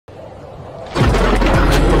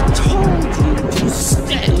told you to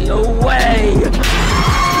stay away.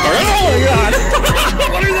 Oh my God!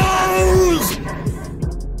 What are those?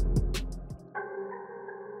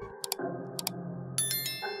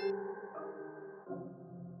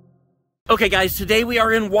 Okay guys, today we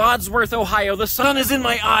are in WADSWORTH, Ohio. The sun is in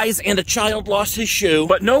my eyes and a child lost his shoe.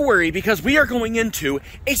 But no worry, because we are going into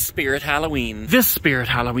a Spirit Halloween. This Spirit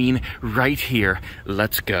Halloween right here.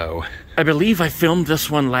 Let's go. I believe I filmed this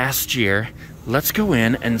one last year. Let's go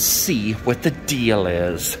in and see what the deal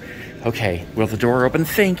is. Okay, will the door open?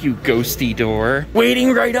 Thank you, ghosty door.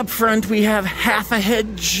 Waiting right up front, we have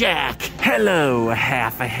Half-a-Head Jack. Hello,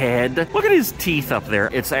 Half-a-Head. Look at his teeth up there.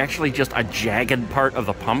 It's actually just a jagged part of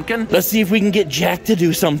the pumpkin. Let's see if we can get Jack to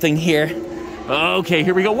do something here. Okay,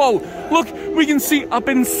 here we go. Whoa, look, we can see up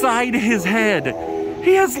inside his head.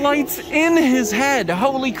 He has lights in his head.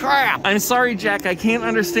 Holy crap. I'm sorry, Jack, I can't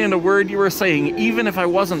understand a word you were saying. Even if I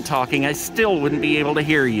wasn't talking, I still wouldn't be able to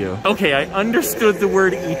hear you. Okay, I understood the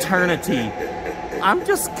word eternity. I'm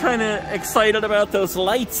just kind of excited about those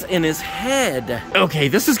lights in his head. Okay,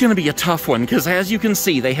 this is going to be a tough one, because as you can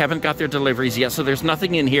see, they haven't got their deliveries yet, so there's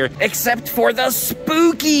nothing in here except for the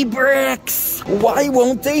spooky bricks. Why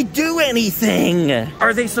won't they do anything?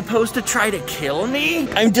 Are they supposed to try to kill me?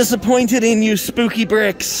 I'm disappointed in you, spooky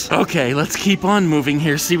bricks. Okay, let's keep on moving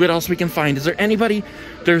here, see what else we can find. Is there anybody?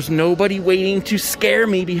 There's nobody waiting to scare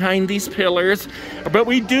me behind these pillars, but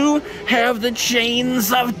we do have the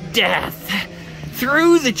chains of death.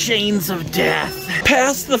 Through the chains of death,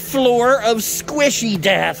 past the floor of squishy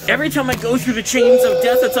death. Every time I go through the chains of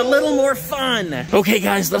death, it's a little more fun. Okay,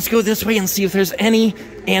 guys, let's go this way and see if there's any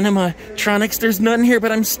animatronics. There's none here,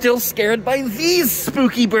 but I'm still scared by these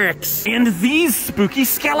spooky bricks and these spooky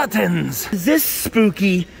skeletons. This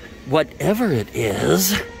spooky, whatever it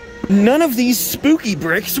is, none of these spooky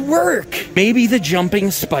bricks work. Maybe the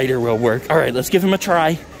jumping spider will work. All right, let's give him a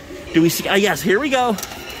try. Do we see? Yes, here we go.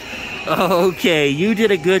 Okay, you did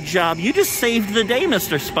a good job. You just saved the day,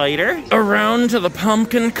 Mr. Spider. Around to the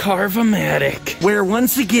Pumpkin Carve-O-Matic, where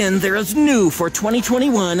once again there is new for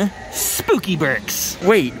 2021 spooky bricks.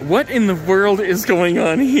 Wait, what in the world is going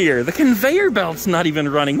on here? The conveyor belt's not even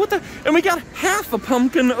running. What the? And we got half a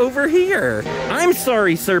pumpkin over here. I'm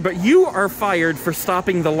sorry, sir, but you are fired for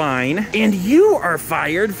stopping the line, and you are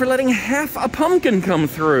fired for letting half a pumpkin come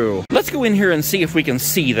through. Let's go in here and see if we can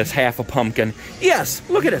see this half a pumpkin. Yes,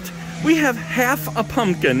 look at it. We have half a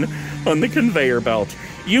pumpkin on the conveyor belt.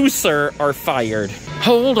 You, sir, are fired.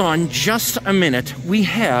 Hold on just a minute. We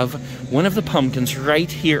have one of the pumpkins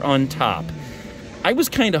right here on top. I was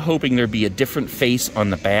kind of hoping there'd be a different face on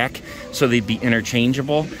the back so they'd be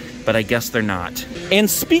interchangeable, but I guess they're not. And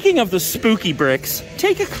speaking of the spooky bricks,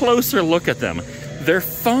 take a closer look at them. They're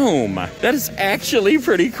foam. That is actually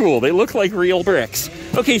pretty cool. They look like real bricks.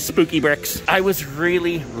 Okay, spooky bricks. I was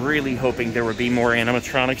really, really hoping there would be more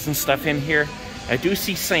animatronics and stuff in here. I do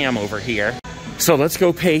see Sam over here. So let's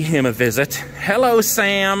go pay him a visit. Hello,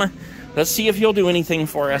 Sam. Let's see if he'll do anything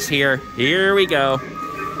for us here. Here we go.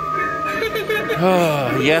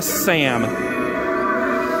 Oh, yes, Sam.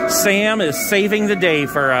 Sam is saving the day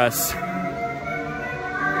for us.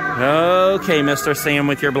 Okay, Mr. Sam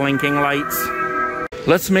with your blinking lights.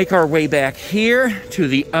 Let's make our way back here to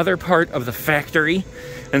the other part of the factory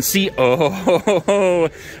and see. Oh,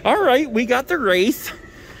 all right, we got the Wraith.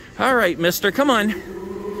 All right, mister, come on.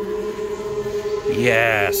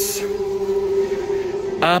 Yes.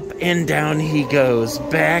 Up and down he goes,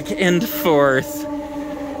 back and forth,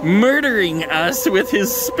 murdering us with his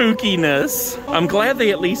spookiness. I'm glad they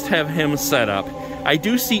at least have him set up. I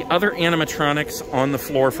do see other animatronics on the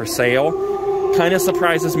floor for sale. Kind of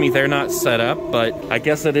surprises me they're not set up, but I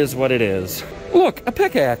guess it is what it is. Look, a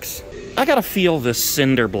pickaxe. I gotta feel this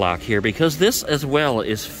cinder block here because this as well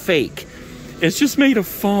is fake. It's just made of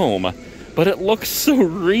foam, but it looks so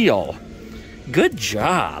real. Good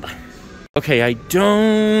job. Okay, I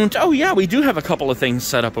don't... Oh yeah, we do have a couple of things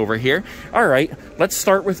set up over here. All right, let's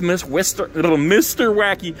start with Mr.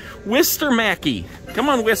 Wacky. Wister Mackey. Come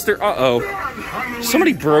on, Wister. Uh-oh.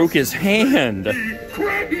 Somebody broke his hand.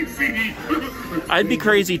 I'd be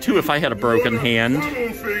crazy too if I had a broken hand.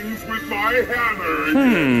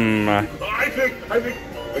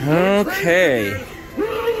 Okay.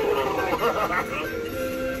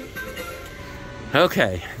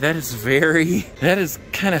 Okay, that is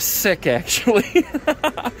kind of sick, actually.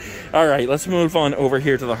 All right, let's move on over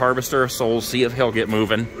here to the Harvester of Souls, see if he'll get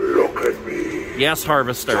moving. Look at me. Yes,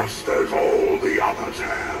 Harvester. Just as all the others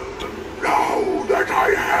have. Now that I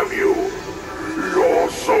have you, your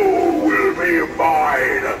soul will be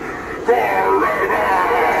mine forever.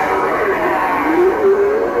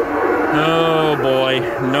 Oh, boy.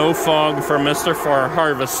 No fog for Mr.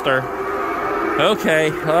 Harvester. Okay,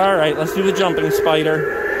 all right, let's do the jumping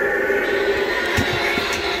spider.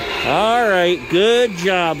 All right, good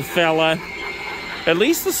job, fella. At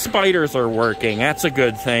least the spiders are working. That's a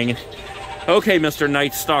good thing. Okay, Mr.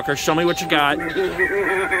 Night Stalker, show me what you got.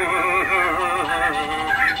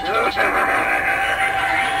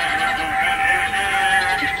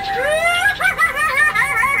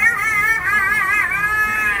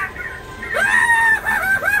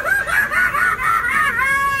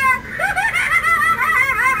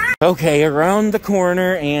 Okay, around the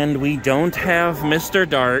corner, and we don't have Mr.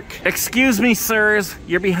 Dark. Excuse me, sirs.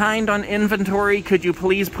 You're behind on inventory. Could you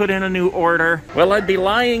please put in a new order? Well, I'd be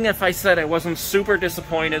lying if I said I wasn't super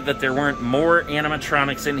disappointed that there weren't more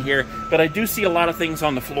animatronics in here, but I do see a lot of things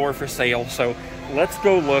on the floor for sale, so let's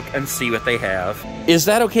go look and see what they have. Is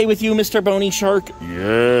that okay with you, Mr. Bony Shark?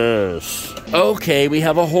 Yes. Okay, we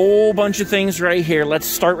have a whole bunch of things right here. Let's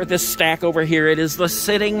start with this stack over here. It is the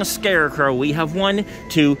Sitting Scarecrow. We have 1,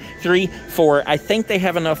 2, 3, 4. I think they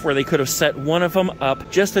have enough where they could have set one of them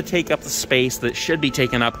up just to take up the space that should be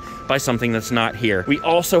taken up by something that's not here. We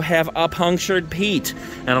also have a Punctured Pete,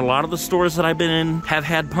 and a lot of the stores that I've been in have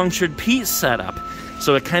had Punctured Pete set up.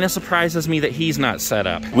 So it kind of surprises me that he's not set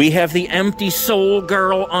up. We have the Empty Soul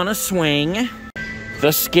Girl on a swing.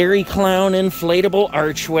 The Scary Clown Inflatable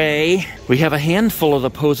Archway. We have a handful of the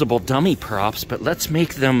posable dummy props, but let's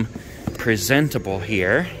make them presentable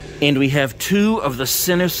here. And we have 2 of the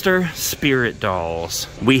Sinister Spirit Dolls.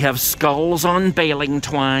 We have Skulls on Baling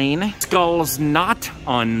Twine, Skulls not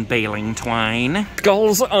on Baling Twine,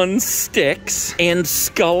 Skulls on Sticks, and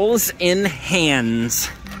Skulls in Hands.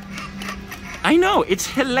 I know, it's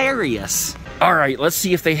hilarious. All right, let's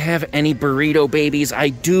see if they have any burrito babies. I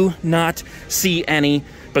do not see any,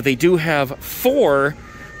 but they do have 4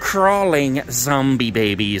 crawling zombie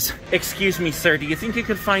babies. Excuse me, sir, do you think you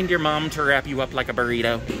could find your mom to wrap you up like a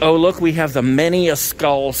burrito? Oh, look, we have the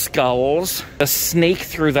Many-a-Skull Skulls, the Snake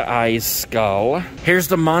Through the Eyes Skull. Here's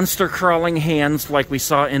the monster crawling hands like we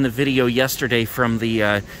saw in the video yesterday from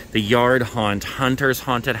the yard haunt, Hunter's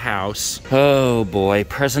Haunted House. Oh boy,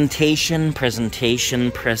 presentation, presentation,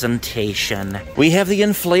 presentation. We have the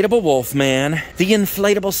inflatable Wolfman, the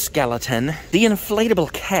inflatable skeleton, the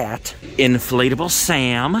inflatable cat, inflatable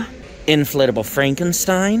Sam, inflatable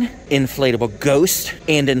Frankenstein, inflatable Ghost,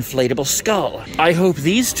 and inflatable Skull. I hope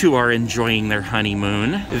these 2 are enjoying their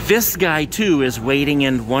honeymoon. This guy, too, is waiting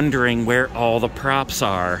and wondering where all the props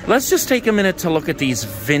are. Let's just take a minute to look at these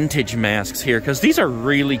vintage masks here, because these are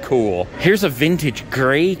really cool. Here's a vintage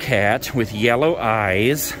gray cat with yellow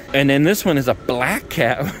eyes, and then this one is a black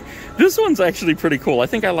cat. This one's actually pretty cool. I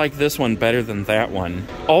think I like this one better than that one.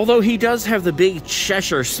 Although he does have the big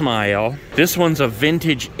Cheshire smile. This one's a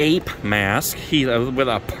vintage ape mask. With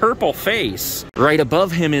a purple face. Right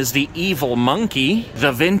above him is the evil monkey,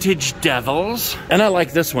 the vintage devils. And I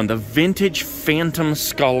like this one, the vintage phantom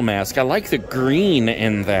skull mask. I like the green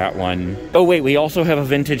in that one. Oh wait, we also have a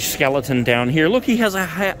vintage skeleton down here. Look, he has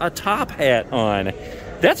a top hat on.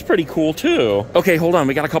 That's pretty cool, too. Okay, hold on.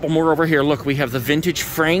 We got a couple more over here. Look, we have the vintage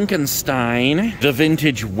Frankenstein, the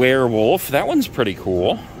vintage werewolf. That one's pretty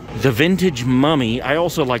cool. The vintage mummy. I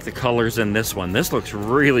also like the colors in this one. This looks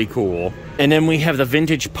really cool. And then we have the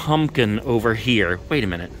vintage pumpkin over here. Wait a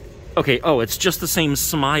minute. Okay, oh, it's just the same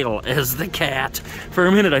smile as the cat. For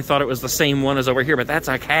a minute, I thought it was the same one as over here, but that's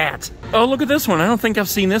a cat. Oh, look at this one. I don't think I've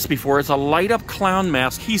seen this before. It's a light-up clown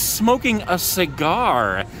mask. He's smoking a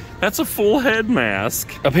cigar. That's a full head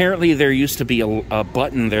mask. Apparently there used to be a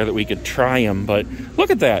button there that we could try him, but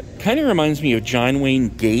look at that. Kind of reminds me of John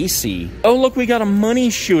Wayne Gacy. Oh, look, we got a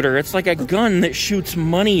money shooter. It's like a gun that shoots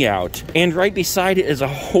money out. And right beside it is a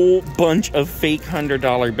whole bunch of fake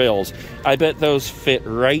 $100 bills. I bet those fit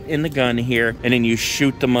right in the gun here, and then you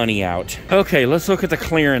shoot the money out. Okay, let's look at the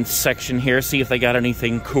clearance section here, see if they got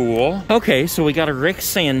anything cool. Okay, so we got a Rick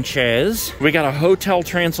Sanchez. We got a Hotel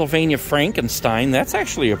Transylvania Frankenstein. That's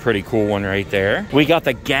actually a pretty cool one right there. We got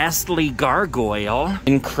the Ghastly Gargoyle.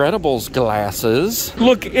 Incredibles glasses.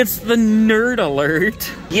 Look, it's the Nerd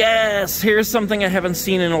Alert. Yes, here's something I haven't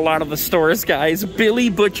seen in a lot of the stores, guys.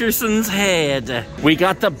 Billy Butcherson's head. We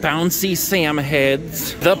got the Bouncy Sam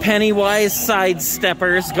heads. The Pennywise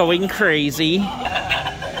sidesteppers going crazy.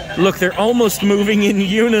 Look, they're almost moving in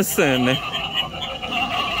unison.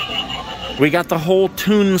 We got the whole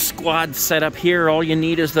Toon Squad set up here. All you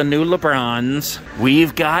need is the new LeBrons.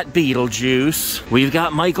 We've got Beetlejuice. We've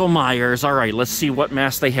got Michael Myers. All right, let's see what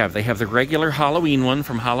mask they have. They have the regular Halloween one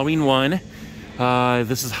from Halloween 1.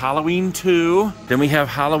 This is Halloween 2. Then we have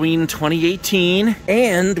Halloween 2018.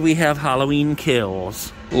 And we have Halloween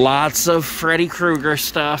Kills. Lots of Freddy Krueger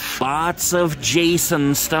stuff. Lots of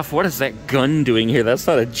Jason stuff. What is that gun doing here? That's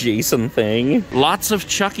not a Jason thing. Lots of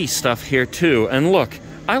Chucky stuff here too. And look,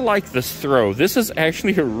 I like this throw. This is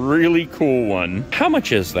actually a really cool one. How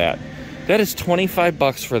much is that? That is 25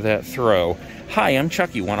 bucks for that throw. Hi, I'm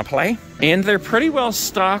Chucky. Wanna play? And they're pretty well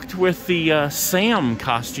stocked with the Sam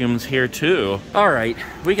costumes here too. All right,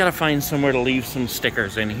 we gotta find somewhere to leave some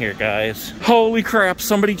stickers in here, guys. Holy crap,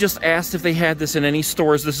 somebody just asked if they had this in any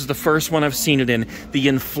stores. This is the first one I've seen it in. The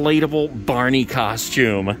inflatable Barney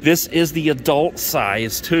costume. This is the adult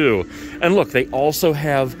size too. And look, they also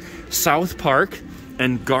have South Park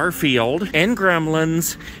and Garfield and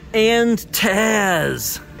Gremlins and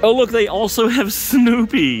Taz. Oh, look, they also have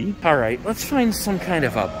Snoopy. All right, let's find some kind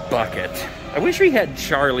of a bucket. I wish we had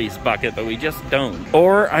Charlie's bucket, but we just don't.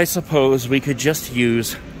 Or I suppose we could just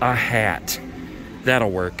use a hat. That'll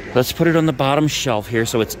work. Let's put it on the bottom shelf here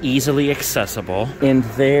so it's easily accessible. And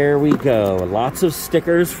there we go. Lots of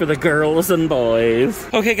stickers for the girls and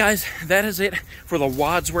boys. Okay, guys, that is it for the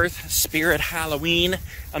Wadsworth Spirit Halloween.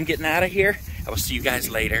 I'm getting out of here. I will see you guys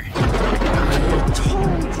later. I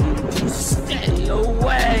told you to stay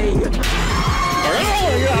away. Oh,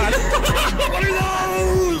 my God. What are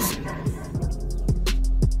those?